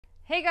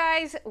Hey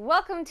guys,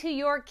 welcome to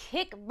your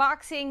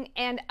kickboxing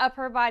and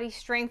upper body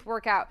strength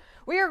workout.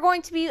 We are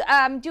going to be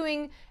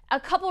doing a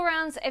couple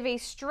rounds of a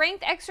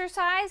strength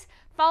exercise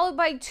followed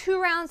by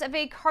 2 rounds of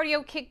a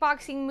cardio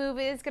kickboxing move.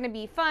 It is going to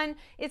be fun.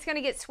 It's going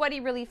to get sweaty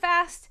really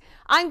fast.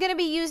 I'm going to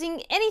be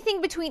using anything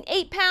between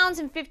 8 pounds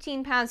and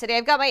 15 pounds today.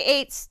 I've got my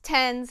 8s,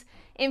 10s,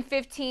 and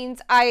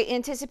 15s. I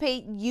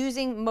anticipate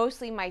using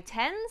mostly my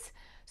 10s.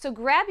 So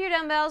grab your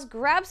dumbbells,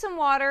 grab some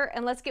water,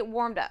 and let's get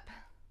warmed up.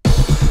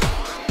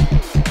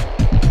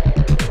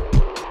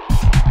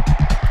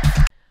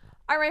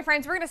 All right, my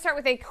friends, we're going to start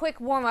with a quick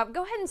warm-up.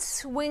 Go ahead and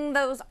swing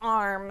those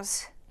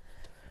arms.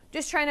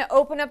 Just trying to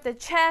open up the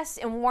chest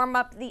and warm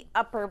up the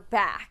upper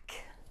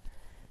back.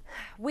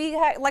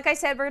 Like I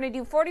said, we're going to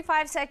do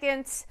 45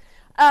 seconds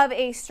of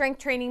a strength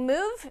training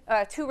move,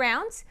 2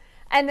 rounds,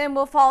 and then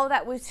we'll follow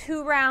that with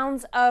 2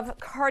 rounds of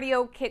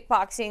cardio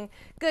kickboxing.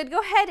 Good.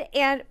 Go ahead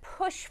and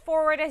push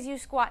forward as you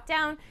squat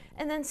down,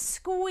 and then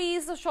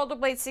squeeze the shoulder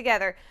blades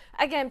together.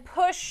 Again,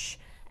 push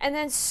and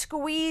then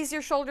squeeze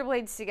your shoulder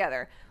blades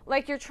together,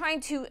 like you're trying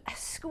to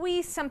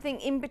squeeze something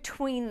in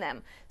between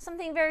them,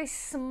 something very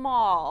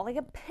small, like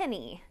a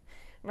penny,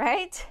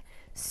 right?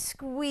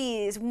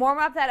 Squeeze, warm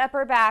up that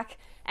upper back,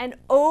 and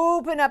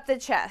open up the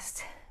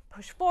chest.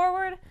 Push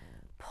forward,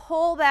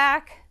 pull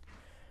back.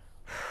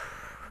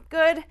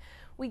 Good.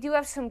 We do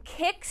have some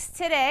kicks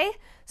today,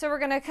 so we're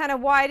gonna kind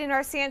of widen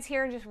our stance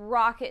here and just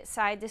rock it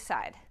side to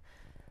side.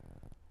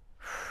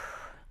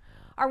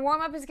 Our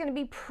warm-up is going to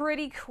be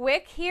pretty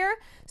quick here,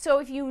 so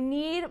if you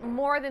need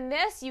more than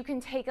this, you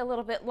can take a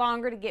little bit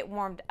longer to get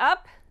warmed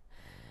up.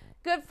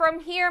 Good.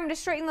 From here, I'm going to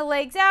straighten the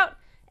legs out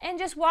and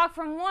just walk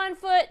from one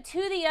foot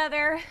to the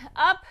other,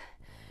 up,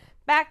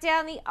 back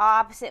down the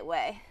opposite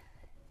way.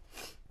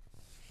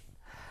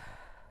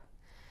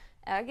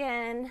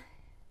 Again,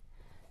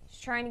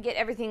 just trying to get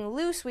everything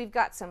loose. We've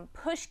got some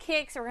push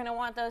kicks, so we're going to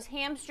want those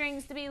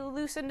hamstrings to be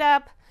loosened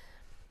up.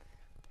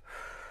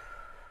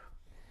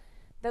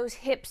 Those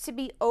hips to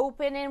be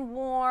open and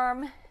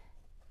warm.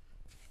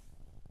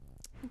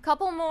 A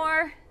couple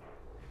more.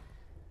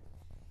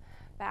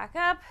 Back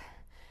up.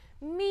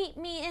 Meet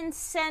me in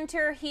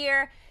center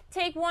here.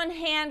 Take one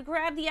hand,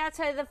 grab the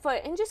outside of the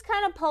foot, and just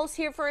kind of pulse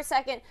here for a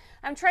second.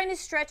 I'm trying to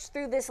stretch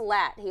through this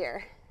lat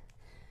here.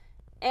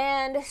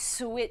 And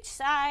switch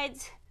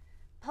sides.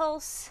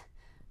 Pulse,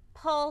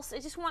 pulse. I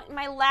just want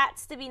my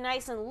lats to be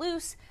nice and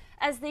loose,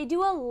 as they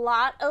do a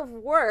lot of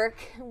work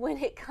when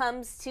it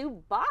comes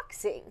to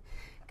boxing.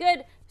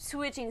 Good.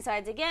 Switching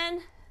sides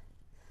again.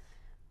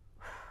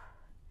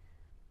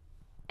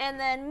 And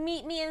then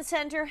meet me in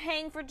center.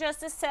 Hang for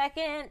just a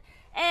second.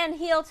 And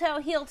heel toe,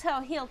 heel toe,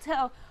 heel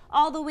toe.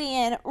 All the way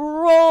in.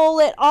 Roll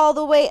it all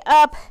the way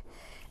up.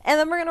 And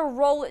then we're going to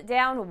roll it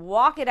down.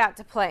 Walk it out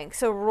to plank.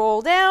 So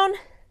roll down.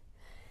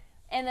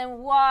 And then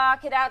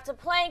walk it out to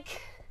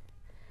plank.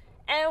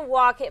 And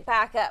walk it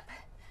back up.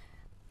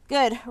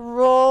 Good.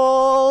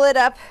 Roll it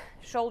up.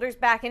 Shoulders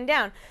back and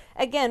down.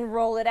 Again,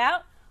 roll it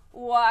out.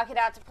 Walk it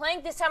out to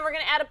plank. This time we're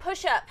going to add a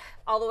push-up.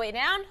 All the way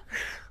down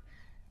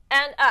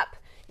and up.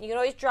 You can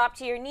always drop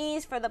to your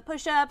knees for the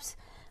push-ups.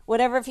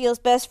 Whatever feels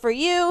best for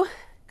you.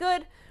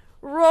 Good.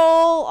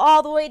 Roll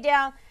all the way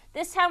down.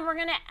 This time we're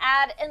going to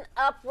add an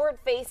upward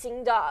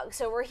facing dog.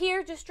 So we're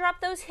here. Just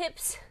drop those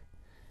hips.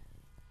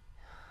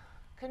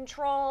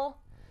 Control.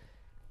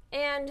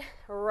 And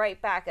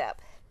right back up.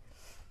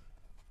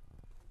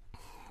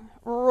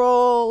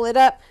 Roll it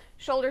up.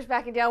 Shoulders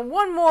back and down.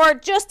 One more.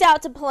 Just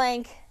out to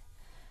plank.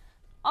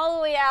 All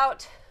the way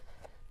out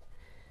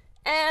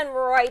and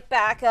right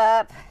back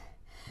up.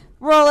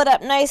 Roll it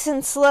up nice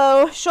and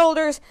slow.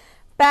 Shoulders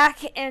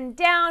back and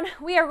down.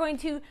 We are going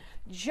to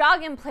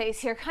jog in place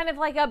here, kind of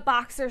like a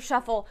boxer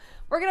shuffle.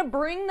 We're going to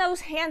bring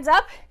those hands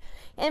up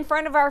in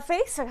front of our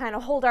face to kind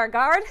of hold our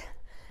guard.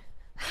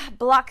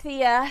 Block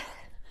the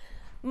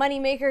money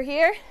maker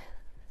here.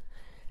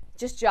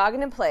 Just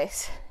jogging in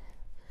place.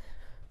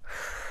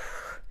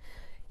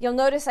 You'll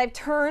notice I've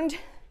turned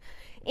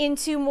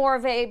into more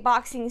of a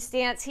boxing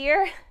stance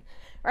here,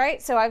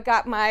 right? So I've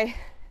got my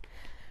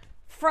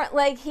front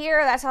leg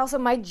here. That's also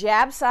my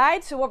jab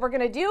side. So what we're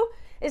going to do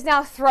is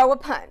now throw a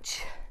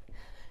punch.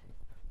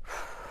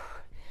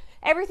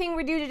 Everything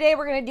we do today,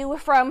 we're going to do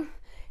from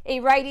a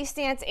righty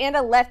stance and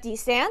a lefty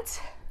stance.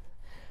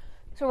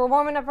 So we're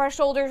warming up our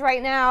shoulders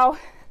right now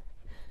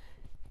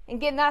and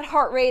getting that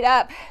heart rate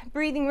up,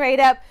 breathing rate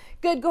up.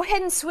 Good. Go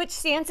ahead and switch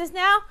stances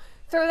now.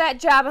 Throw that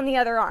jab on the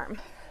other arm.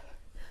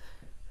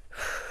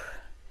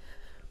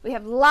 We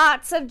have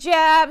lots of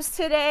jabs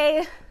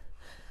today,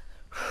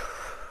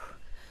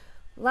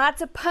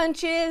 lots of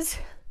punches,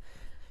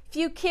 a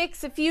few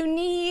kicks, a few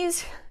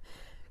knees.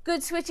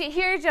 Good. Switch it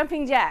here,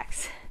 jumping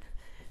jacks.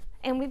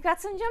 And we've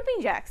got some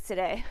jumping jacks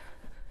today.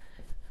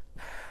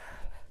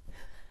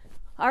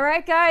 All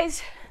right,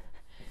 guys,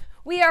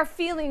 we are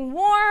feeling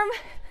warm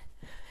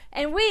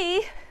and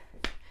we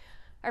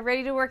are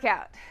ready to work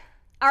out.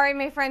 All right,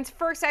 my friends,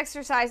 first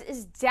exercise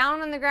is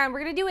down on the ground. We're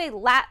gonna do a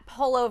lat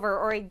pullover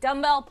or a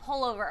dumbbell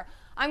pullover.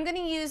 I'm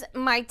gonna use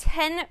my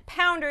 10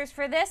 pounders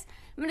for this.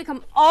 I'm gonna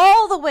come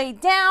all the way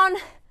down.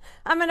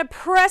 I'm going to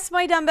press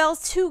my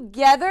dumbbells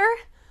together,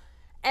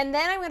 and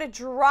then I'm going to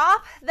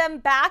drop them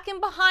back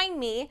and behind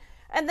me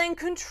and then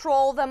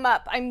control them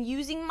up. I'm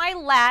using my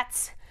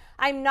lats.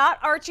 I'm not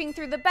arching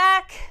through the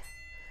back.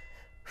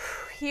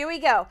 Here we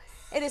go.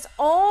 It is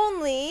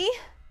only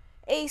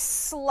a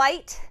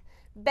slight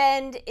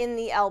bend in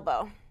the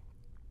elbow.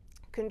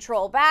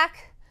 Control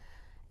back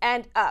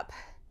and up.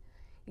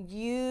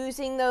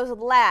 Using those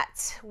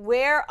lats.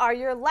 Where are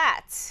your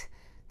lats?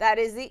 That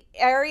is the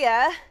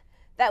area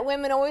that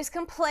women always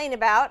complain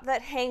about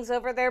that hangs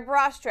over their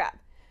bra strap.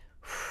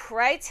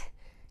 Right?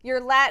 Your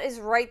lat is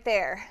right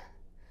there.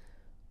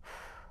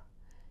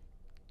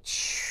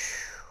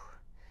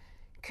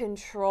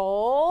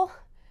 Control.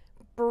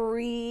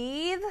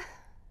 Breathe.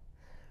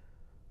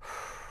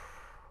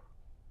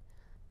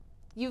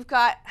 You've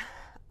got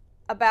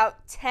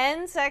about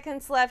 10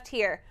 seconds left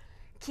here.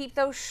 Keep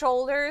those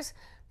shoulders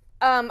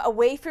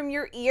away from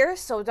your ears,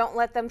 so don't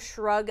let them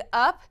shrug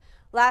up.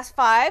 Last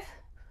 5,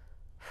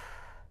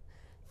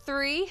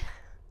 3,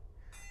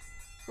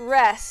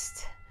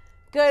 rest.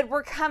 Good,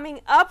 we're coming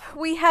up.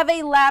 We have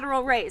a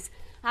lateral raise.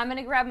 I'm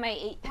gonna grab my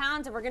 8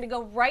 pounds and we're gonna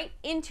go right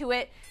into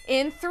it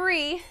in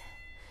 3.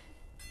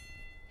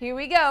 Here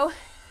we go.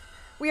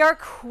 We are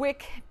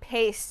quick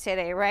paced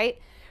today, right?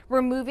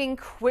 We're moving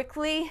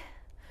quickly,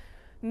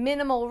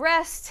 minimal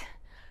rest.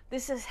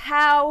 This is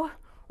how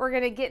we're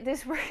gonna get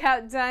this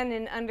workout done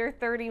in under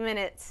 30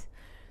 minutes.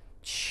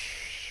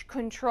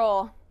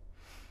 Control.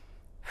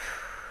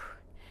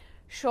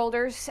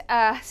 Shoulders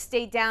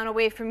stay down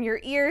away from your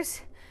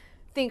ears.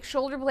 Think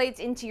shoulder blades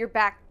into your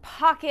back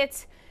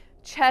pockets.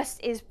 Chest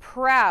is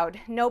proud.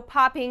 No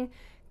popping,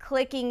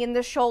 clicking in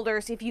the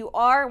shoulders. If you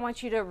are, I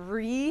want you to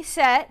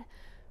reset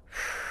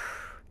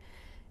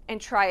and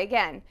try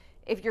again.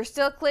 If you're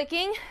still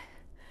clicking,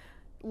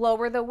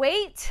 lower the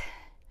weight,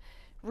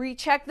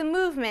 recheck the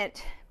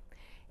movement.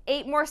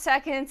 8 more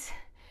seconds,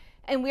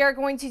 and we are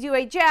going to do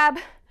a jab,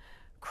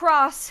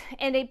 cross,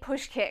 and a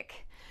push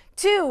kick.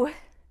 2.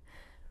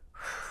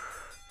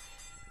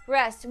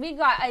 Rest. We've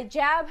got a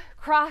jab,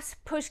 cross,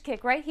 push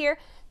kick right here.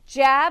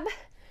 Jab,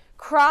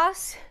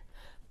 cross,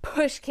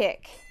 push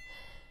kick.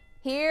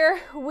 Here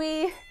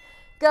we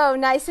go.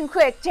 Nice and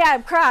quick.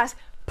 Jab, cross,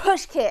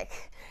 push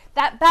kick.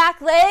 That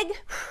back leg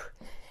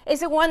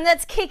is the one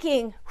that's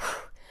kicking.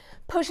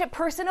 Push a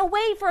person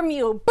away from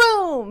you.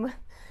 Boom.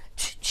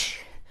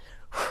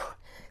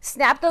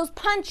 Snap those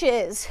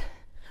punches.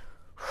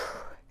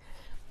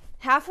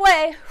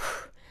 Halfway.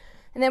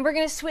 And then we're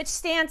going to switch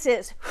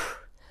stances.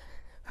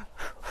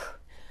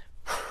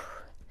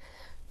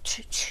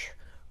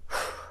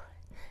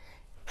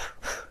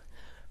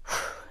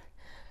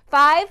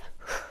 5.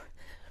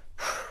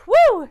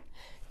 Woo.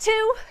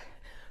 2.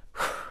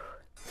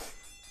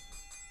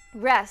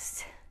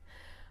 Rest.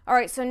 All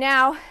right, so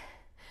now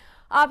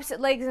opposite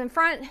legs in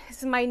front. This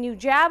is my new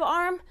jab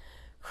arm.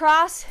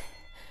 Cross,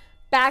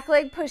 back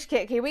leg push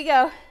kick. Here we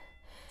go.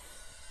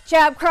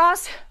 Jab,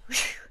 cross.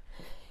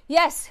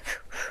 Yes.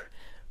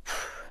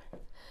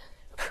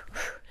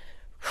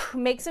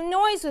 Make some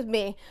noise with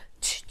me.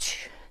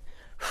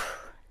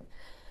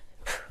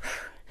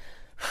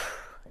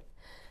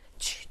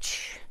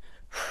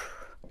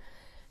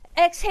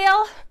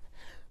 Exhale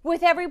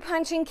with every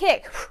punch and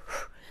kick.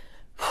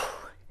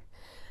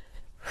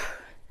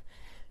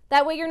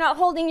 That way you're not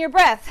holding your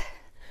breath.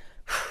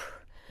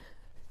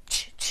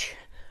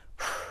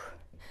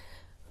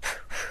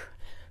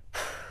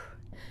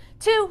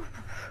 2.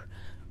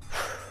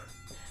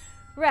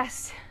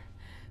 Rest.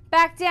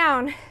 Back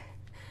down.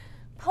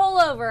 Pull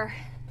over.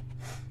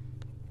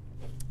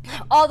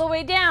 All the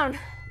way down.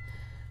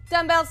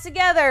 Dumbbells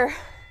together.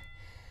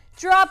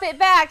 Drop it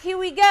back. Here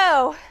we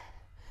go.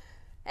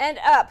 And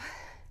up.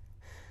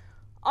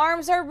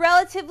 Arms are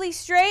relatively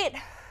straight.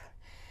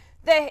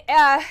 The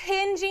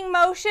hinging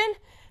motion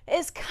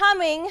is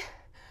coming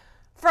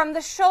from the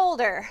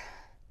shoulder.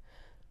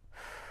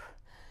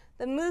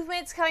 The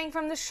movement's coming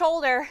from the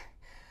shoulder,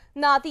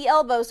 not the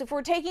elbows. If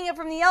we're taking it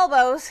from the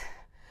elbows,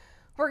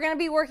 we're going to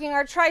be working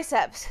our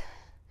triceps.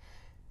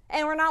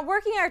 And we're not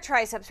working our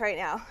triceps right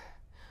now.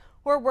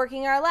 We're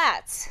working our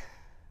lats.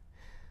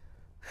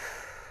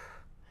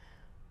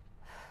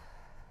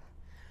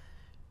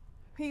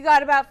 You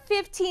got about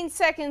 15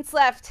 seconds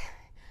left.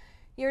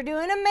 You're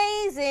doing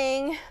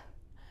amazing.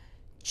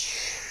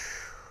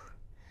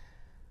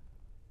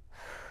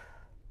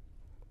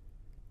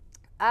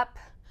 Up.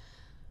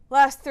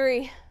 Last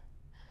 3.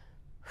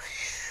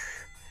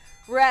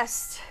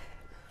 Rest.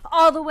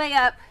 All the way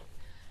up.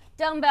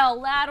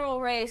 Dumbbell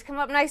lateral raise. Come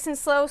up nice and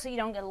slow so you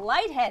don't get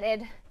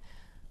lightheaded.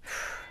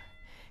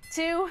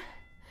 2.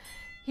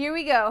 Here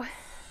we go.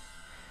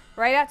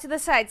 Right out to the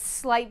side.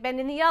 Slight bend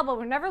in the elbow.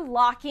 We're never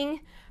locking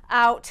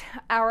out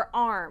our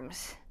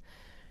arms.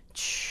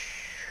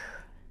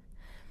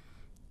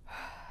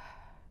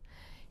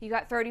 You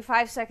got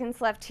 35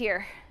 seconds left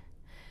here.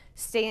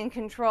 Stay in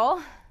control.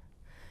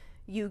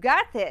 You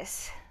got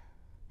this.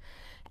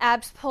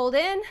 Abs pulled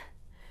in.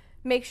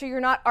 Make sure you're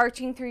not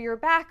arching through your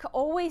back.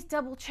 Always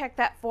double check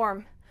that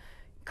form.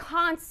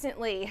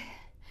 Constantly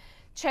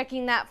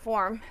checking that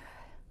form.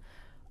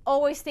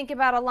 Always think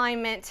about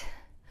alignment.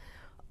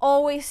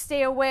 Always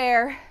stay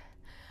aware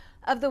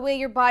of the way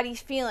your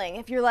body's feeling.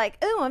 If you're like,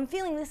 oh, I'm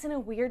feeling this in a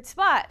weird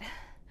spot,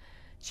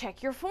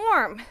 check your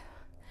form.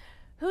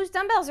 Whose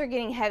dumbbells are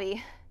getting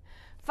heavy?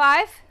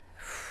 5,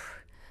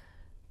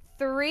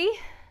 3,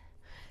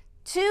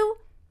 2,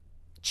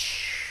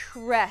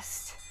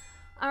 rest.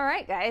 All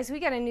right, guys, we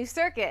got a new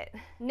circuit.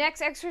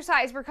 Next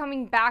exercise, we're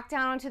coming back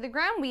down onto the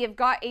ground. We have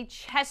got a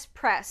chest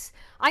press.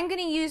 I'm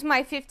gonna use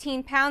my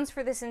 15 pounds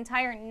for this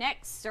entire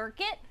next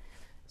circuit.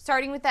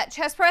 Starting with that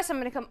chest press, I'm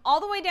gonna come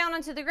all the way down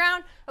onto the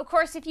ground. Of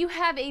course, if you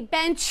have a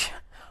bench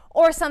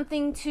or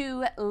something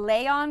to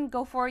lay on,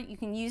 go for it, you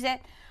can use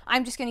it.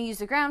 I'm just gonna use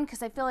the ground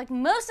because I feel like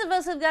most of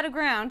us have got a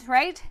ground,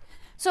 right?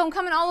 So I'm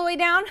coming all the way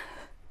down.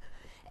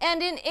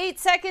 And in 8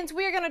 seconds,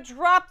 we are gonna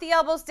drop the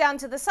elbows down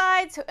to the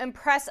sides and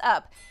press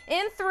up.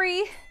 In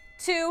 3,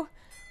 2,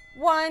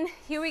 1,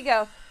 here we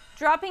go.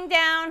 Dropping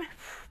down,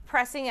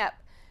 pressing up.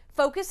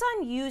 Focus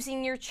on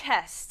using your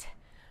chest.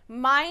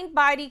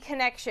 Mind-body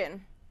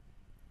connection.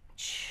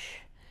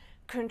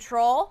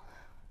 Control.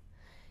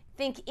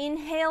 Think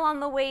inhale on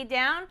the way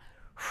down.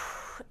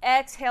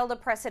 Exhale to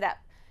press it up.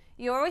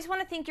 You always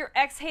wanna think you're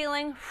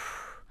exhaling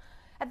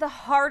at the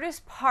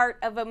hardest part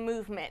of a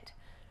movement.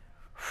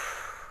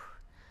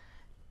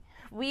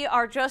 We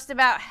are just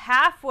about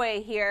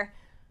halfway here.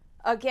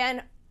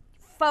 Again,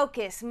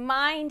 focus,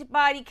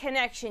 mind-body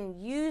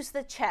connection. Use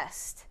the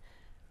chest.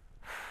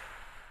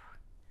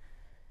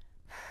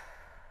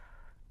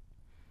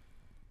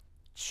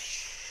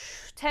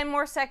 10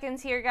 more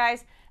seconds here,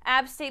 guys.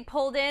 Abs stay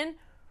pulled in.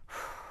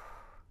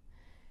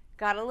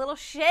 Got a little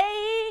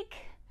shake.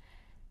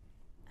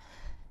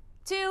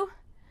 2,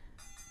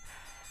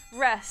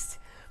 rest.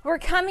 We're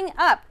coming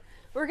up.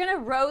 We're gonna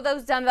row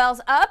those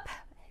dumbbells up.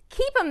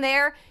 Keep them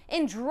there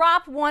and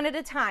drop one at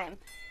a time.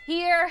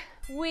 Here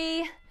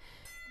we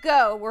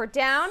go. We're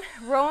down,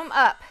 row them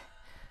up.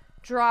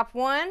 Drop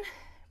one,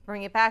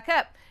 bring it back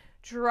up.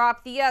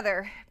 Drop the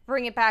other,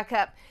 bring it back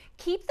up.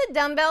 Keep the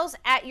dumbbells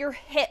at your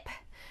hip,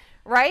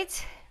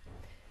 right?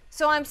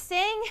 So I'm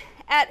staying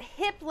at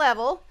hip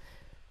level.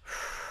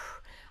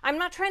 I'm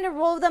not trying to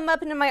roll them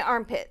up into my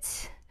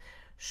armpits.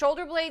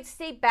 Shoulder blades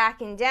stay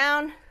back and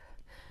down.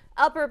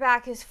 Upper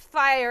back is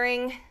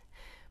firing.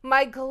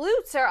 My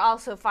glutes are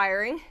also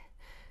firing.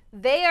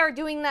 They are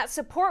doing that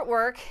support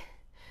work.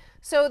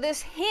 So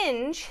this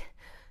hinge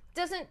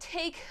doesn't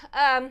take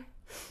a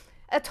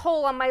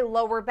toll on my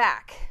lower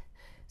back.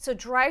 So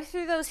drive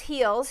through those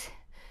heels.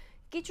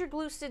 Get your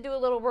glutes to do a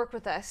little work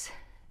with us.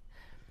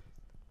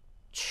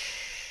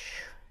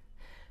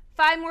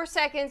 5 more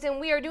seconds and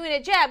we are doing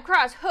a jab,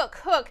 cross, hook,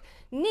 hook,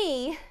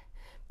 knee,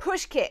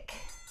 push kick.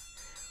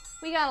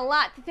 We got a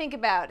lot to think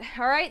about,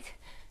 all right?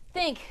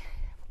 Think.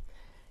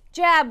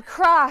 Jab,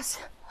 cross,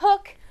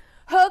 hook,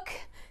 hook,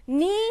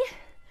 knee,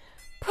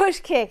 push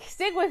kick.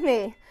 Stick with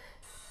me.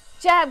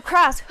 Jab,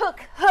 cross,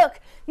 hook, hook,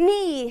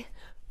 knee,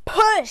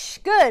 push.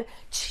 Good.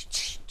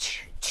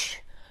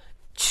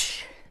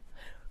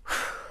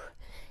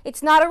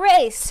 It's not a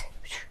race.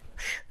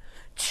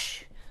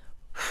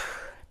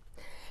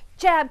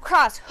 Jab,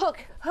 cross,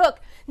 hook,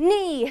 hook,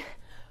 knee,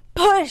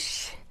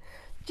 push.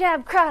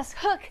 Jab, cross,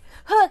 hook,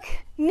 hook,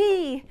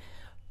 knee,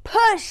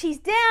 push. He's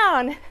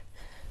down.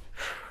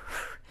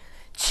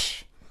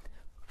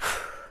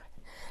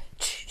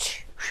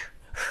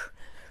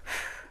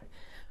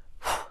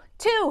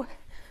 2.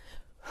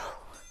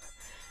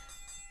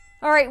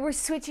 All right, we're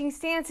switching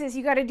stances.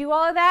 You got to do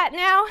all of that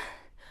now.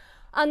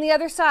 On the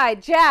other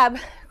side, jab,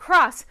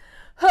 cross,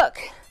 hook,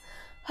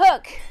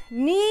 hook,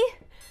 knee,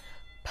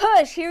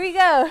 push. Here we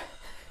go.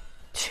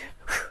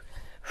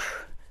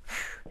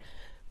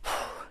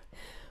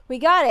 We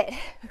got it.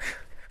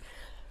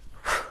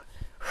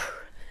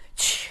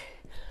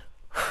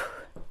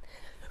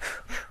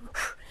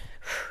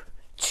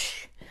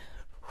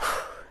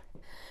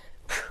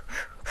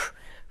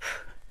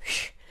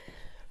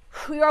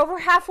 We are over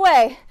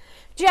halfway.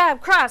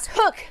 Jab, cross,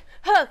 hook,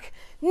 hook,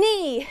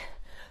 knee,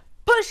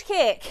 push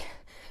kick.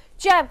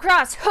 Jab,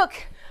 cross, hook,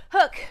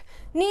 hook,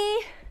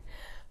 knee,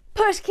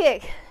 push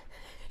kick.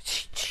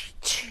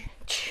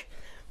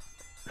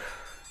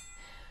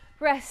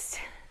 Rest.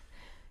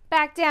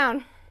 Back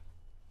down.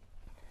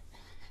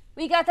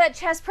 We got that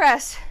chest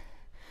press.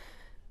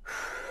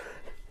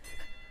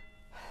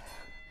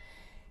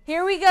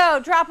 Here we go.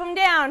 Drop them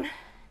down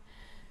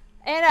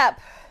and up.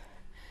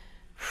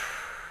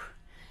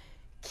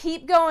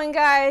 Keep going,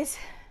 guys.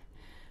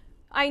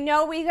 I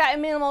know we got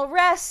minimal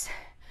rest.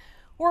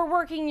 We're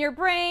working your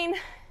brain,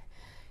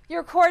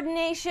 your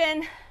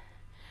coordination,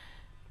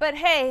 but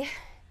hey,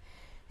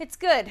 it's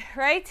good,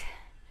 right?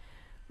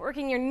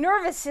 Working your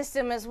nervous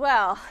system as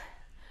well.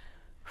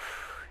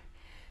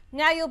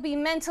 Now you'll be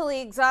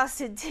mentally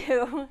exhausted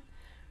too.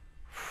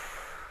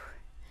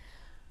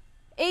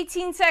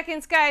 18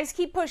 seconds, guys.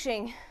 Keep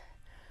pushing.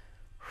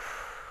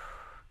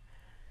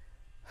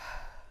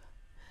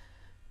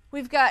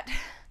 We've got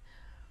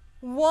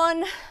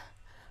one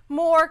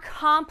more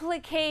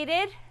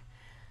complicated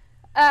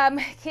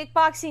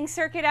kickboxing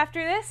circuit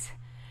after this,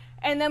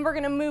 And then we're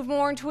gonna move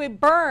more into a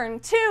burn.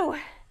 2.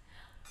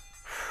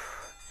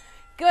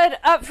 Good,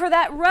 up for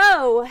that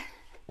row.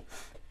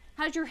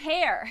 How's your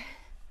hair?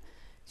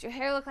 Does your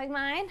hair look like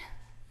mine?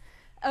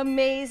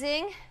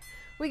 Amazing.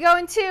 We go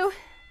into,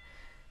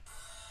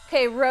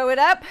 okay, row it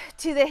up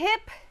to the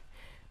hip,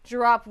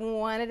 drop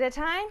one at a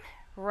time,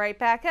 right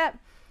back up.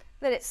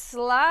 Let it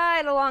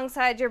slide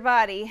alongside your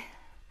body.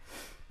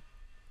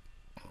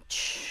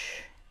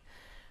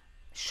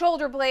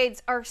 Shoulder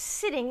blades are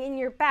sitting in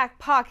your back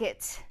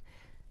pocket.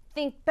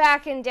 Think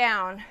back and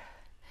down.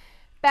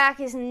 Back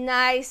is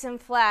nice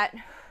and flat.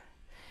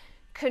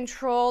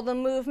 Control the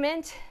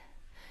movement.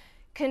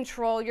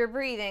 Control your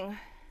breathing.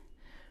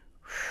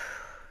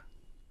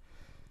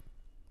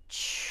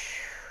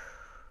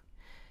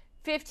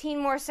 15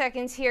 more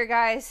seconds here,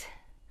 guys.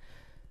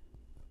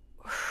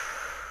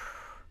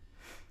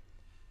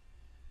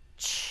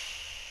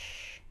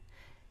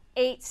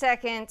 8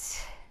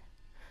 seconds.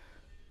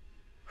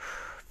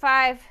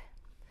 5,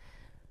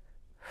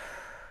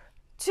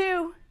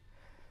 2,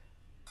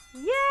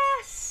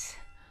 yes.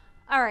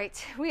 All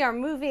right, we are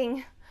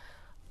moving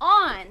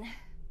on.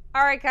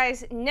 All right,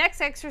 guys,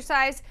 next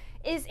exercise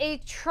is a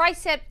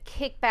tricep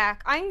kickback.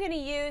 I'm gonna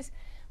use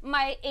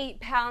my 8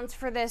 pounds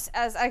for this,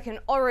 as I can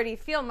already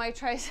feel my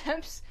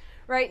triceps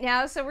right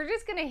now. So we're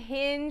just gonna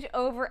hinge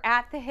over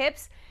at the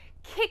hips,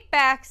 kick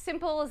back,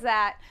 simple as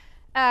that.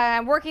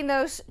 Working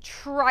those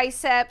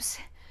triceps.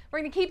 We're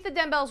gonna keep the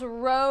dumbbells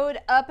rowed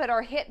up at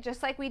our hip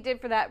just like we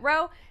did for that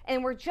row,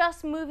 and we're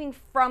just moving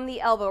from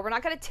the elbow. We're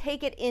not gonna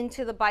take it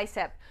into the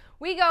bicep.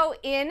 We go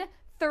in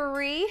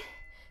 3,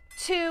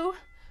 2,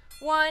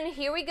 1,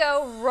 here we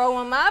go. Row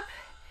them up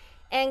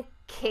and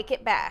kick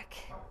it back.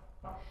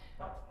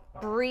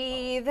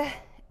 Breathe,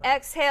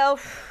 exhale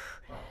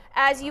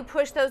as you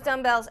push those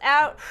dumbbells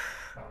out,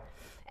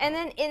 and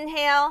then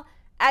inhale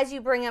as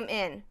you bring them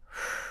in.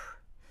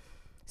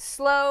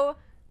 Slow,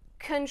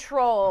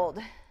 controlled.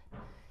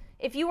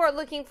 If you are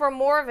looking for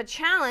more of a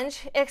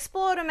challenge,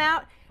 explode them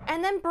out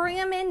and then bring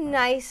them in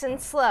nice and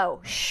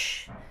slow.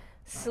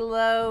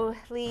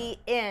 Slowly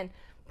in.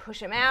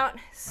 Push them out,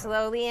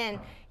 slowly in.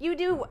 You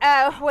do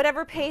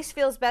whatever pace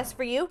feels best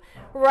for you.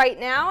 Right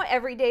now,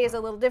 every day is a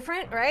little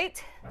different,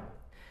 right?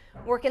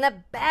 Working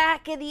the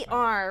back of the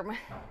arm.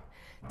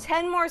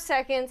 10 more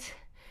seconds,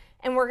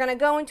 and we're gonna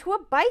go into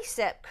a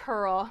bicep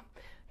curl,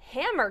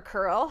 hammer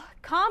curl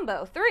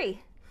combo.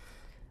 3.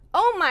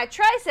 Oh, my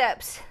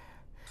triceps.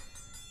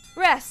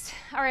 Rest.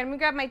 All right, I'm gonna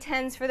grab my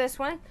 10s for this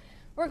one.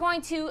 We're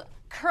going to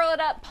curl it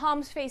up,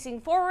 palms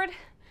facing forward,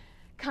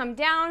 come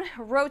down,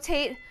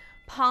 rotate,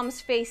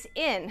 palms face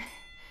in.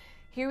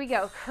 Here we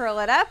go, curl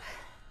it up,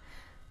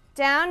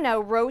 down, now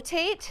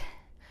rotate,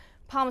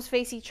 palms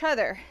face each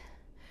other.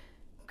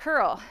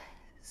 Curl,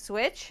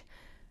 switch,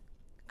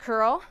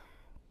 curl,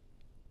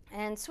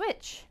 and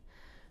switch.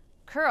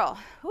 Curl,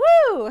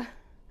 woo!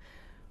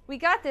 We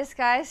got this,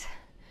 guys.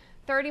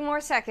 30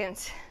 more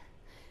seconds.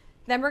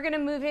 Then we're gonna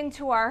move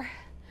into our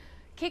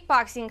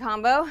kickboxing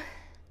combo,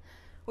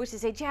 which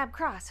is a jab,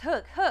 cross,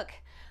 hook, hook,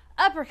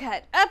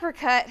 uppercut,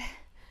 uppercut,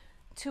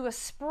 to a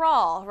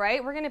sprawl,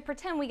 right? We're gonna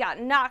pretend we got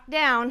knocked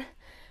down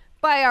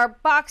by our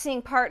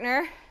boxing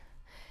partner,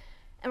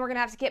 and we're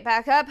gonna have to get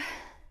back up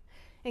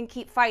and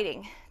keep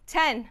fighting.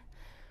 10,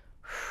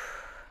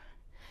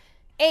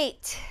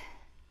 8,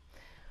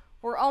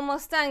 we're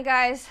almost done,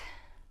 guys.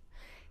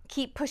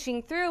 Keep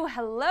pushing through.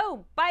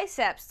 Hello,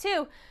 biceps.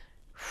 2,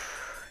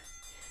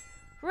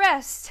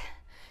 rest,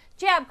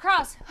 jab,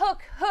 cross,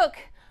 hook, hook,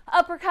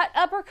 uppercut,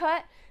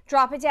 uppercut,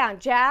 drop it down,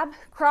 jab,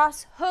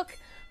 cross, hook,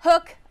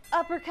 hook,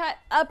 uppercut,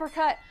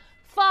 uppercut,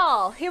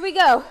 fall. Here we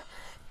go.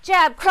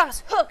 Jab,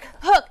 cross, hook,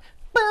 hook,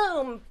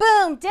 boom,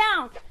 boom,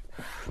 down,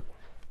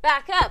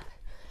 back up.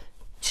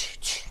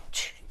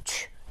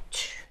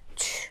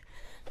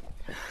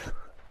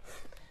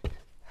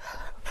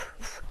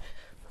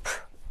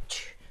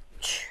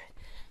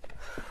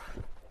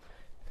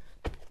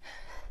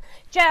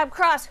 Jab,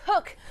 cross,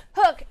 hook,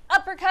 hook,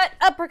 uppercut,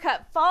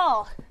 uppercut,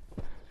 fall.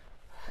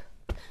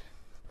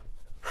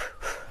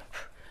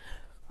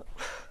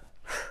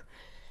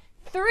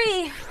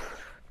 Three.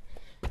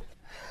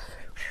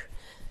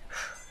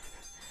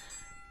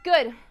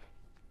 Good.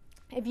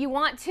 If you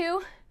want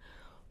to,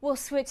 we'll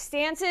switch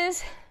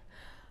stances.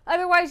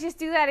 Otherwise, just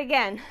do that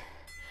again.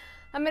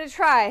 I'm gonna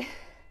try.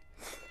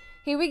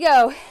 Here we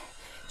go.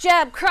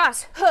 Jab,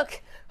 cross,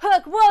 hook,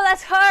 hook. Whoa,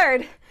 that's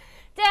hard.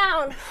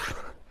 Down,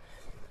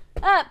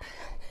 up,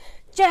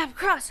 jab,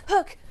 cross,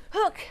 hook,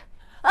 hook,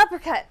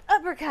 uppercut,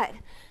 uppercut.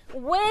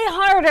 Way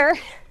harder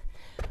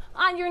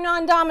on your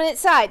non-dominant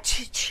side.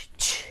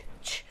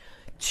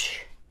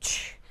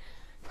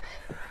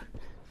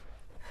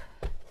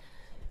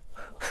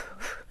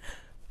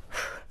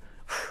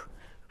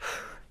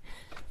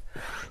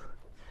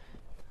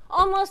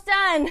 Almost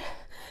done.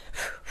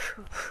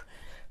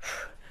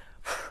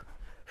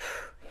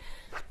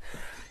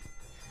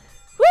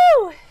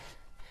 Woo!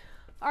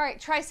 All right,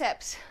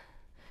 triceps.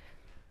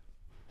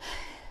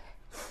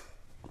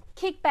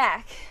 Kick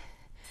back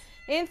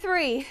in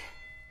 3,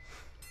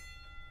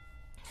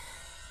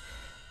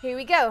 Here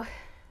we go.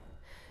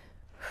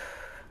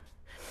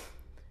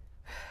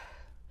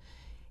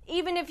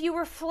 Even if you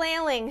were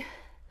flailing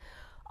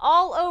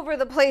all over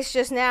the place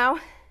just now,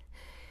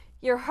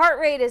 your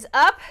heart rate is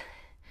up,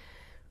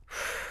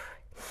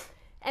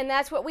 and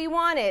that's what we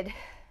wanted,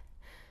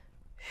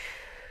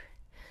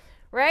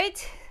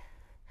 right?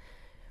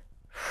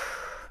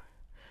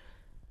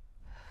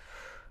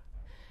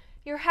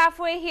 You're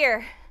halfway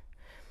here.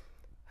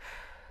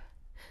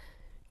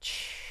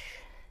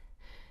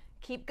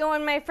 Keep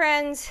going, my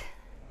friends.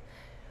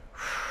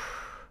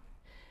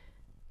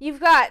 You've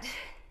got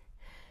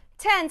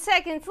 10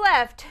 seconds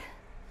left.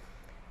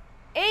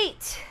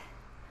 8,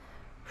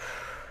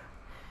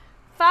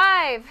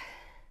 5,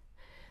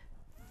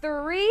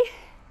 3,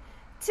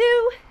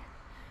 2,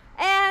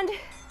 and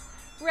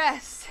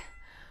rest.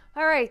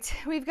 All right,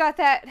 we've got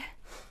that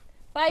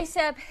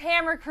bicep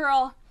hammer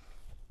curl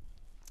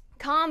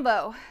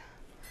combo.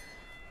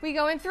 We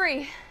go in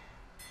 3.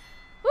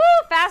 Woo,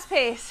 fast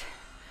pace.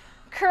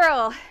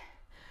 Curl,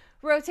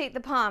 rotate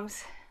the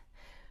palms,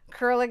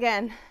 curl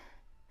again,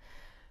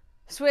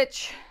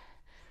 switch,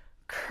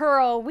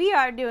 curl. We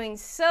are doing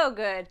so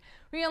good.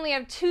 We only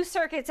have 2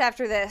 circuits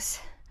after this.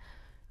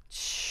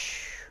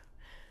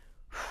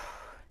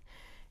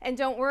 And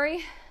don't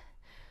worry,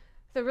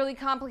 the really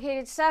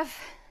complicated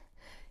stuff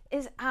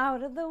is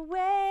out of the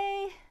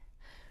way.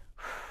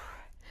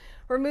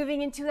 We're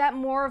moving into that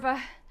more of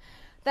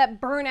that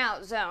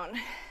burnout zone,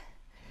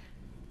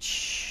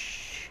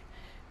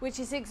 which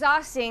is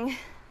exhausting,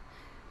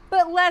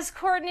 but less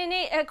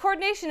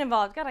coordination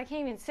involved. God, I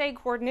can't even say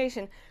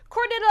coordination.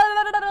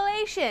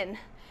 Coordination.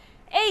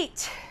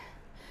 8,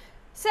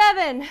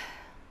 7,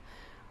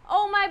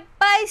 oh my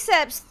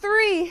biceps,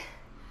 3,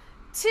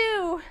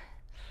 2,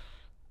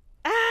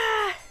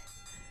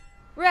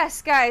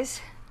 rest,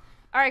 guys.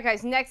 All right,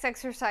 guys, next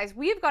exercise.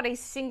 We've got a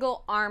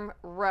single arm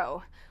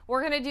row.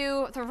 We're gonna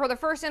do, for the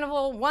first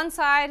interval, one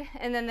side,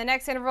 and then the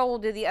next interval, we'll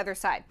do the other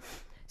side.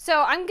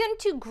 So I'm going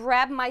to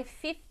grab my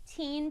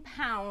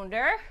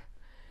 15-pounder,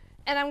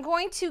 and I'm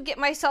going to get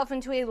myself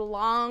into a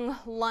long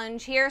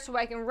lunge here so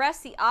I can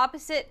rest the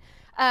opposite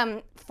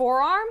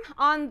forearm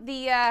on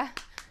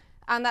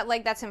that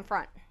leg that's in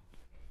front.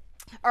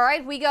 All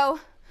right,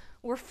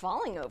 we're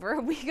falling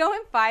over. We go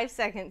in 5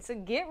 seconds, so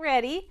get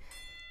ready.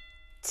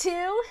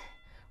 2,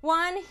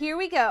 1, here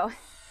we go.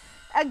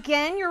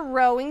 Again, you're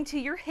rowing to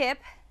your hip,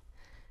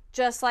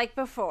 just like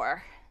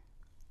before.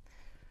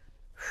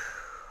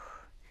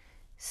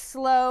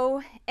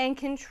 Slow and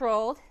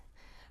controlled,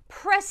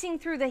 pressing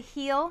through the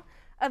heel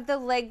of the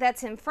leg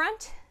that's in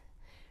front,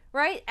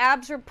 right?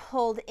 Abs are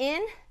pulled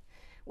in.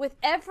 With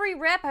every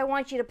rep, I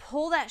want you to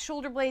pull that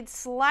shoulder blade,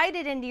 slide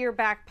it into your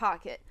back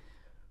pocket.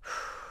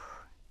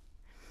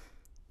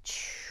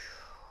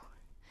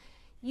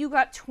 You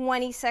got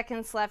 20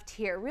 seconds left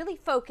here. Really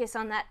focus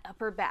on that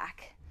upper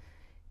back.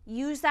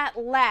 Use that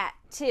lat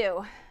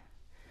too.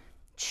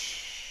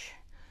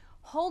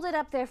 Hold it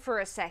up there for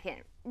a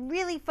second.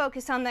 Really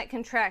focus on that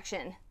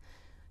contraction.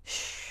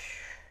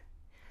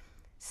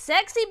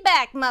 Sexy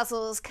back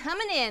muscles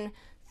coming in.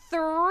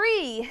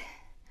 3,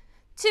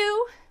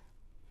 2,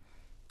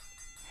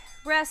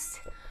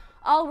 rest.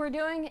 All we're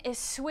doing is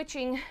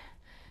switching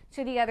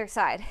to the other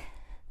side.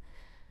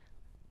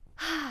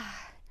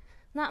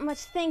 Not much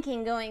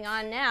thinking going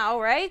on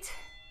now, right?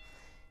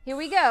 Here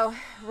we go.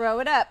 Row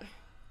it up.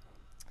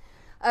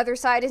 Other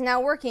side is now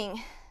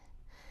working.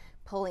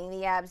 Pulling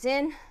the abs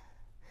in.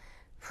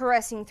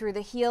 Pressing through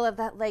the heel of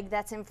that leg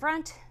that's in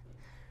front.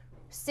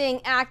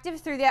 Staying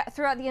active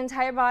throughout the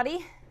entire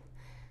body.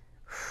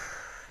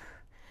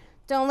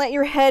 Don't let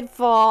your head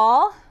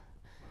fall.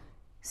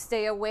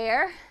 Stay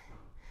aware.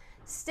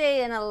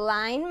 Stay in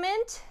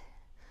alignment.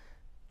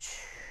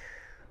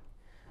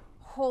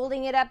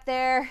 Holding it up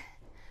there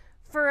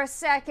for a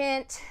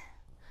second.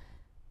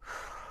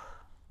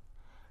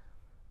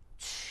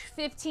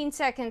 15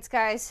 seconds,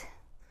 guys.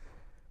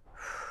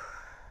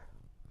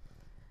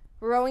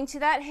 Rowing to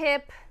that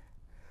hip,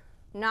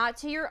 not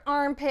to your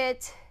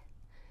armpit.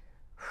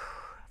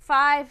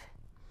 5,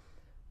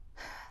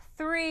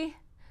 3,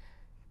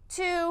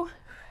 2,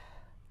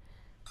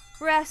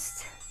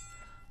 rest.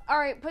 All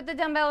right, put the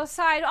dumbbell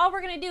aside. All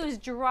we're gonna do is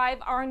drive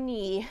our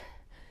knee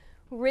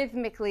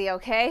rhythmically,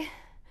 okay?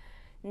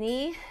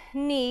 Knee,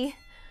 knee,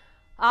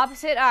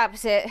 opposite,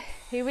 opposite.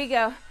 Here we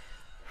go.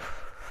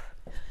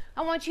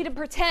 I want you to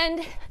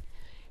pretend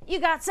you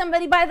got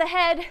somebody by the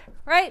head,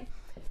 right?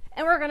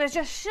 And we're gonna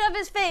just shove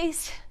his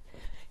face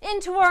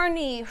into our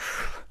knee.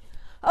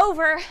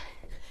 Over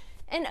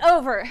and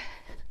over.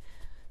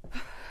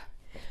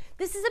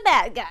 This is a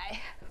bad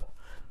guy.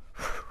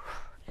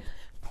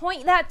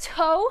 Point that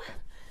toe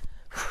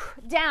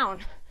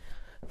down.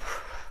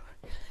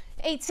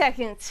 8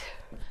 seconds.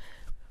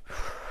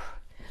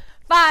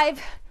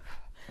 5,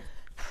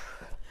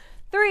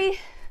 3,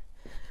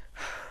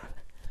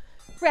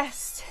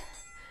 rest.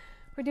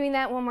 We're doing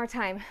that one more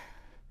time.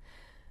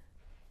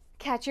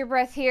 Catch your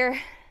breath here.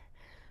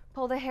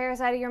 Pull the hairs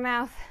out of your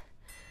mouth.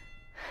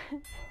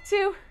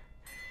 2,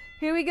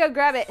 here we go,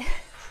 grab it.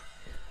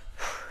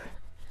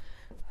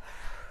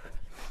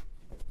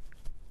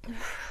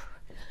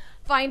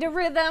 Find a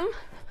rhythm.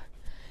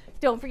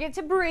 Don't forget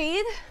to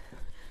breathe.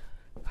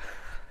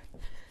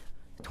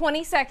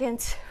 20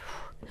 seconds.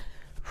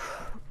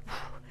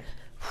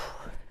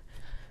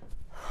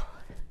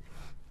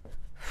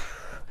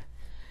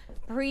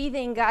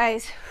 Breathing,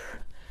 guys.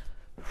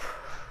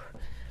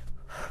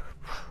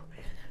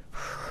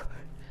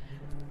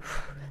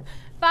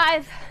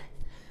 5,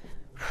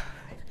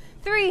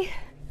 3,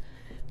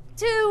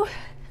 2,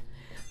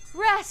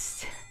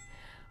 rest.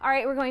 All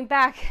right, we're going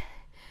back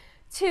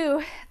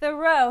to the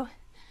row.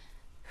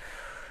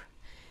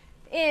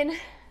 In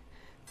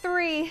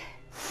 3.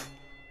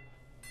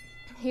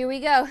 Here we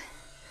go.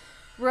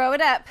 Row it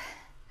up.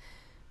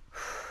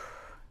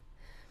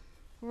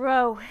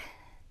 Row.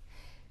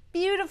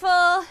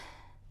 Beautiful.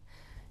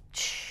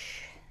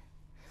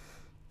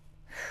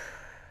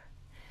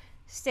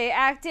 Stay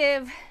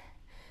active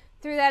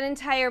through that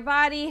entire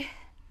body.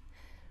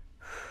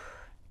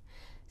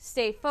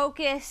 Stay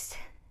focused.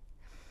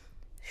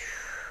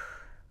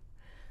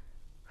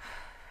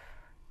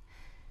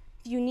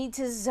 If you need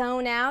to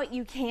zone out,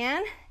 you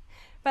can,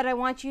 but I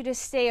want you to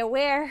stay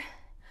aware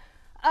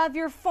of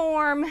your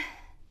form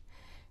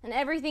and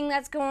everything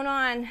that's going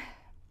on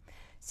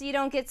so you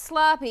don't get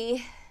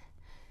sloppy.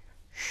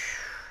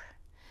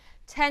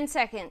 10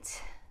 seconds.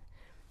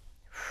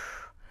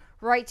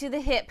 Right to the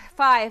hip.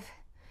 5,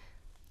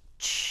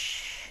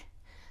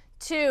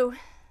 2.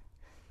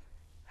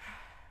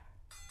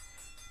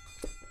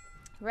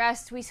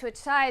 Rest. We switch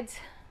sides.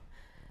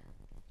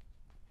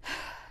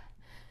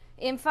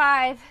 In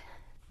 5,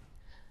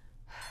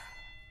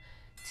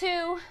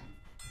 2.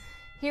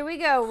 Here we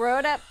go. Row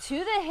it up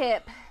to the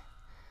hip.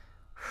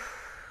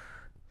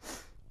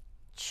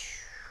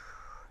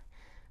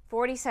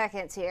 40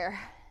 seconds here.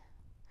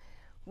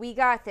 We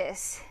got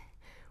this.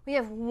 We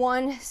have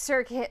 1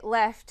 circuit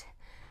left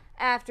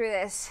after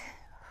this.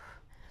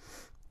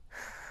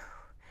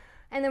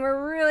 And then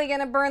we're really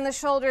gonna burn the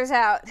shoulders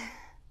out.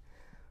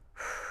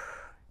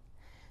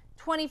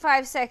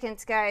 25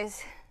 seconds,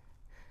 guys.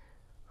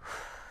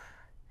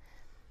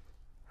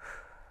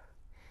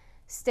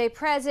 Stay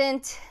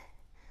present.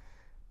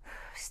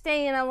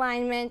 Stay in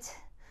alignment.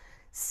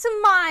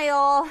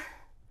 Smile.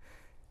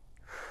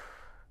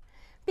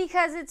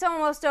 Because it's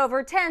almost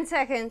over. 10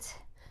 seconds.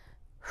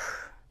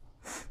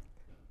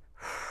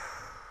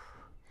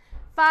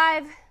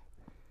 5,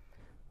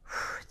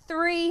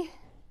 3.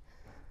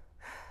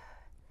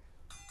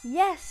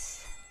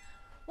 Yes.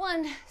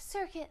 1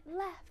 circuit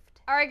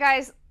left. All right,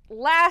 guys,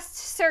 last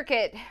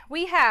circuit.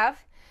 We have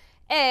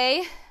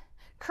a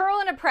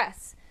curl and a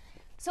press.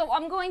 So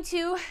I'm going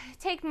to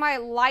take my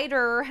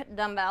lighter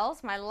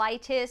dumbbells, my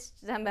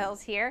lightest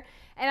dumbbells here,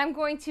 and I'm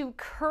going to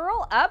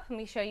curl up. Let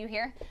me show you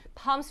here.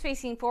 Palms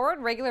facing forward,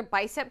 regular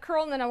bicep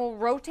curl, and then I will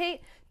rotate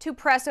to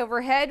press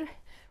overhead,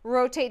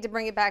 rotate to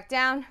bring it back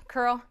down,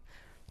 curl,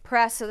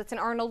 press. So that's an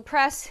Arnold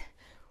press.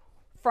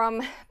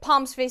 From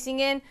palms facing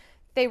in,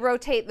 they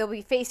rotate, they'll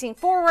be facing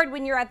forward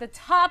when you're at the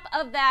top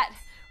of that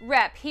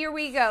rep. Here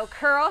we go,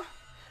 curl,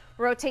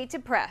 rotate to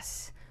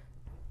press,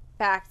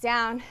 back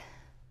down.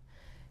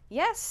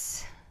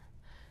 Yes,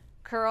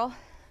 curl,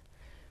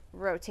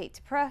 rotate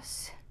to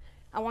press.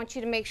 I want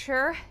you to make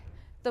sure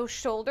those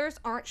shoulders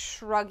aren't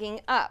shrugging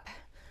up,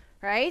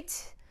 right?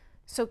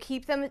 So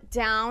keep them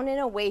down and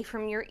away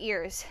from your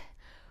ears.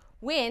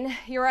 When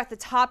you're at the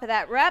top of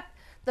that rep,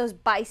 those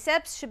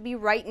biceps should be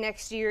right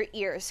next to your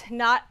ears,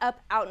 not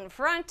up out in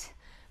front,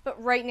 but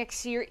right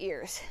next to your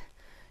ears.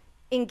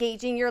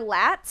 Engaging your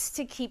lats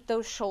to keep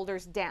those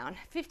shoulders down.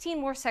 15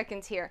 more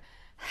seconds here.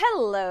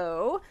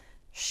 Hello.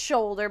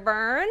 Shoulder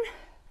burn.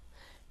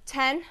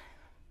 10,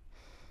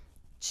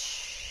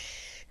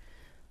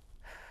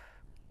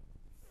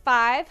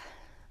 5,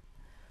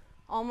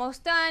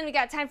 almost done. We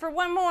got time for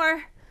 1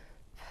 more.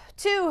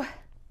 2,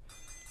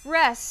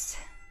 rest.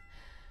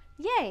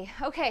 Yay.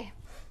 Okay,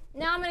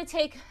 now I'm going to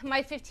take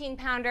my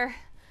 15-pounder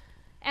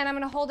and I'm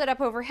going to hold it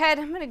up overhead.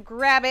 I'm going to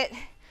grab it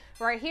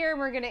right here and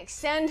we're going to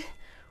extend,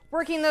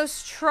 working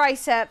those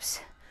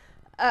triceps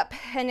up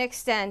and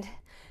extend.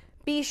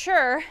 Be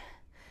sure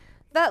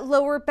that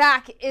lower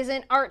back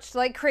isn't arched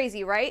like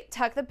crazy, right?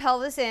 Tuck the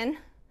pelvis in.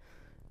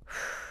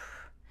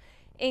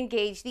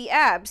 Engage the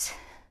abs.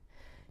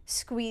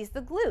 Squeeze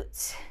the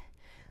glutes.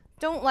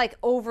 Don't like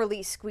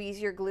overly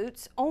squeeze your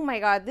glutes. Oh my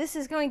God, this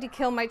is going to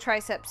kill my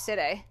triceps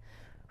today.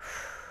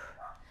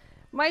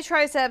 My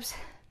triceps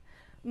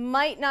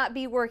might not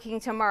be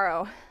working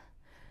tomorrow.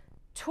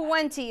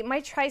 20,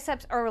 my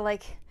triceps are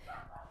like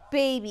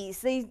babies.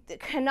 They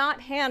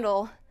cannot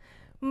handle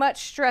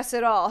much stress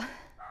at all.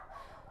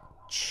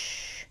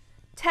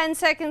 10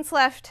 seconds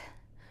left.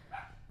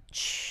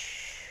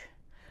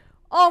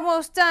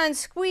 Almost done.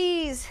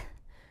 Squeeze.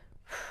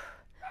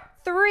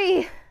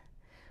 3.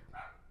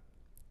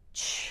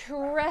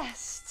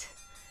 Rest.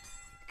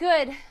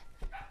 Good.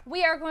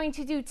 We are going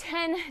to do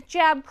 10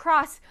 jab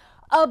cross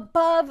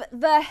above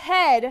the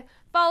head,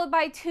 followed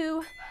by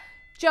 2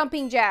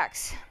 jumping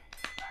jacks.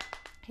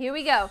 Here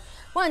we go.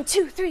 1,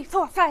 2, 3,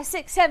 4, 5,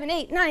 6, 7,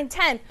 8, 9,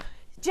 10.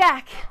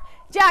 Jack.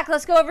 Jack,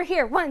 let's go over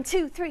here. 1,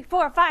 2, 3,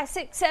 4, 5,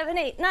 6, 7,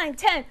 8, 9,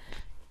 10.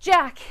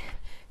 jack,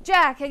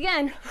 jack,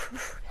 again.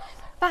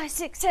 5,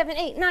 6, 7,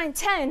 8, 9,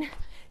 10.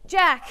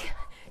 Jack,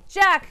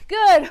 jack,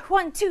 good.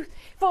 1, 2,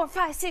 4,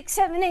 5, 6,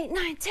 7, 8,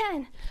 9,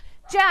 10.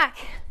 Jack,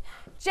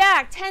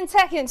 jack, 10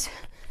 seconds.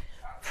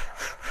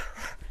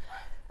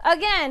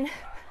 Again,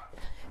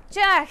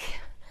 jack.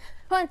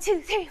 1,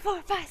 2, 3,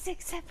 4, 5,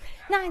 6, 7,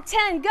 9,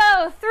 10.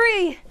 Go.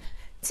 3,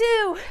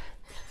 2,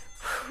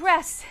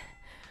 rest.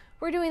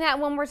 We're doing that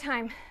one more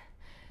time.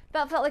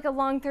 That felt like a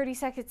long 30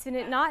 seconds, did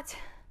it not?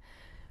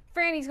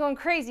 Franny's going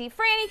crazy.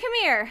 Franny, come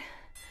here.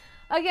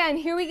 Again,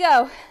 here we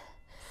go.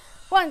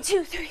 1,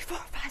 2, 3, 4,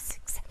 5,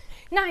 6, 7,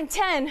 9,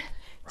 10.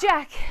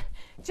 Jack,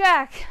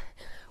 jack.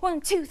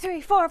 1, 2,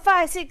 3, 4,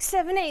 5, 6,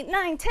 7, 8,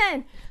 9,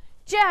 10.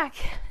 Jack,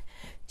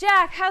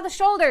 jack. How are the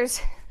shoulders?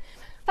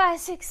 5,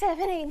 6,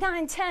 7, 8,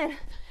 9, 10.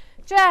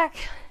 Jack,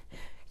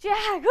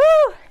 jack.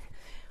 Woo!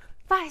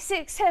 5,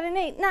 6, 7,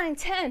 8, 9,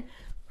 10.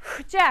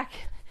 Jack,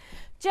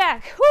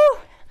 jack. Woo!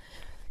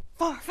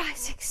 4, 5,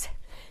 6,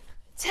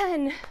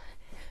 10.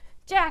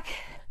 Jack,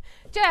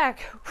 jack.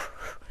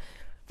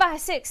 5,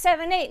 6,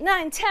 7, 8,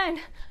 9, 10.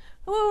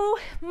 Ooh,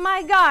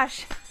 my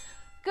gosh.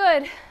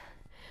 Good.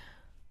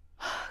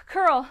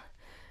 Curl,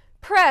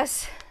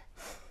 press.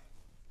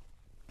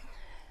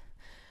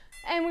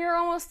 And we're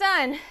almost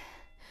done.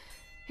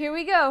 Here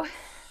we go.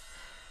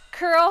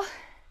 Curl,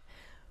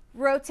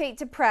 rotate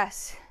to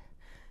press.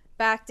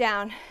 Back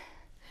down.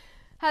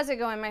 How's it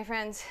going, my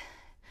friends?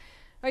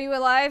 Are you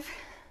alive?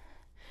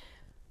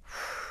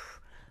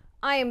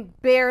 I am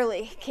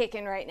barely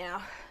kicking right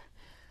now.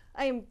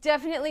 I am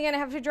definitely gonna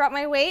have to drop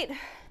my weight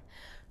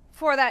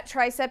for that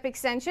tricep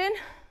extension.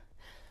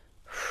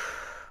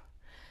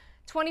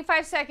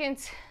 25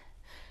 seconds.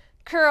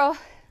 Curl,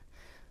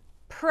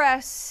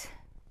 press.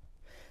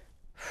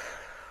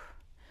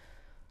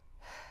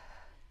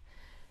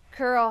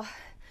 Curl.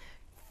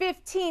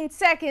 15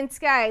 seconds,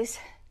 guys.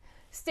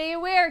 Stay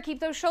aware, keep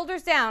those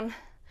shoulders down.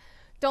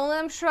 Don't let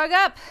them shrug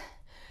up.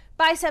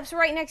 Biceps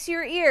right next to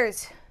your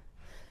ears.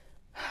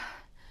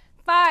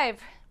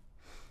 5,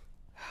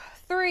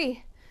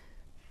 3,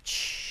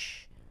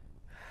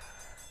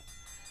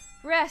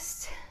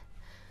 rest.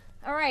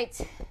 All right,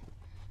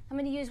 I'm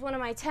going to use one of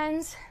my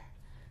 10s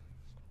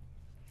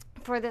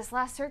for this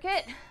last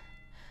circuit.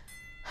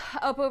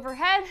 Up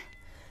overhead.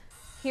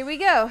 Here we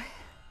go.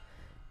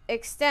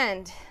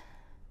 Extend.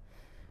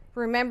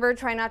 Remember,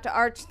 try not to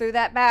arch through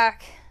that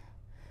back.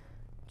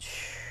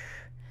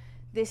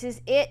 This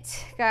is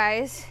it,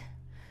 guys.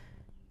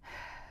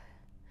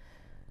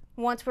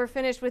 Once we're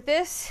finished with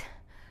this,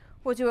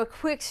 we'll do a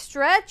quick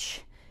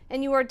stretch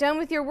and you are done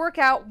with your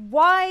workout.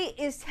 Why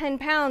is 10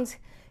 pounds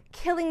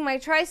killing my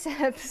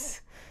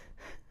triceps?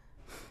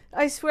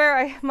 I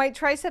swear, my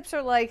triceps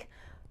are like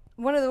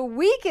one of the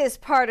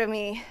weakest part of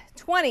me.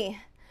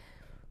 20.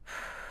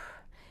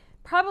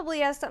 Probably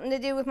has something to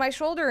do with my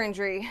shoulder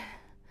injury.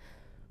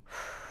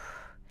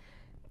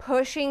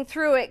 Pushing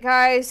through it,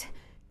 guys.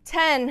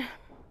 10.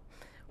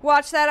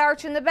 Watch that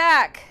arch in the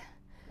back.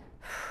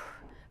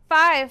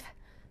 5,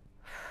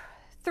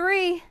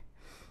 3,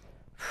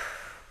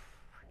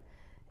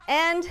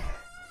 and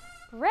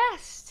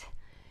rest.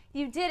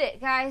 You did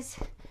it, guys.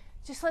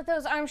 Just let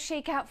those arms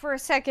shake out for a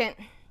second.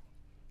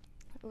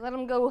 Let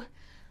them go a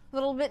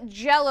little bit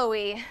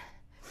jello-y.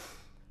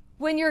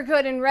 When you're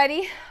good and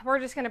ready, we're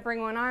just gonna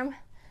bring one arm,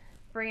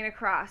 bring it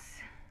across.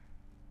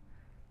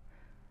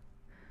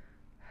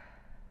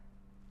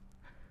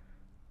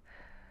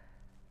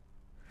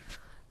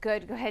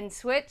 Good, go ahead and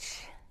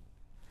switch.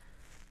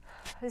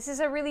 This is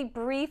a really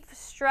brief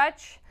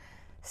stretch,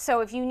 so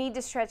if you need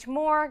to stretch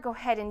more, go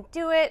ahead and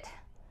do it.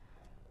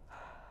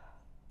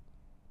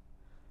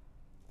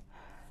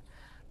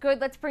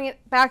 Good, let's bring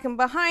it back and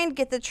behind,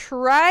 get the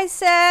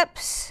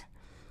triceps,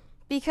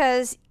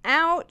 because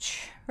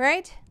ouch,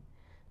 right?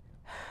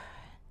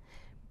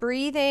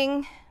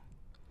 Breathing.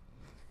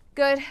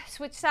 Good,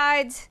 switch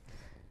sides.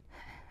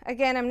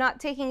 Again, I'm not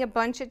taking a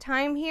bunch of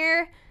time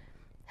here.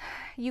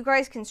 You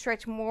guys can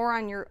stretch more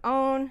on your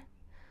own,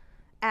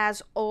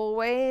 as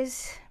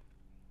always.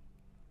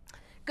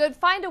 Good,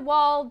 find a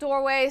wall,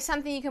 doorway,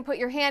 something you can put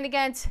your hand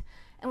against,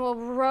 and we'll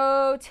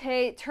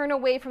rotate, turn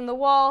away from the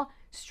wall,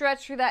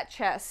 stretch through that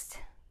chest.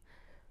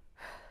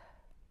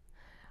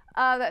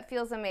 That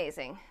feels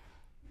amazing.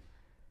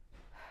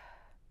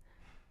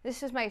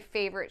 This is my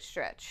favorite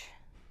stretch.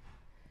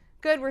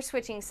 Good, we're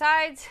switching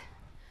sides.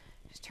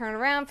 Just turn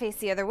around, face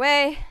the other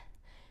way.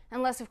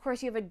 Unless, of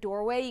course, you have a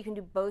doorway, you can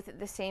do both at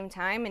the same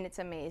time, and it's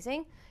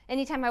amazing.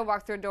 Anytime I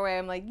walk through a doorway,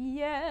 I'm like,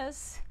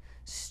 yes,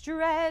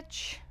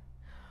 stretch.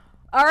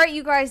 All right,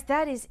 you guys,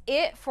 that is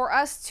it for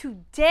us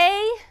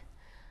today.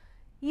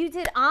 You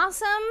did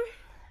awesome.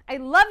 I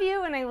love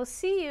you, and I will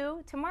see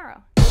you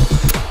tomorrow.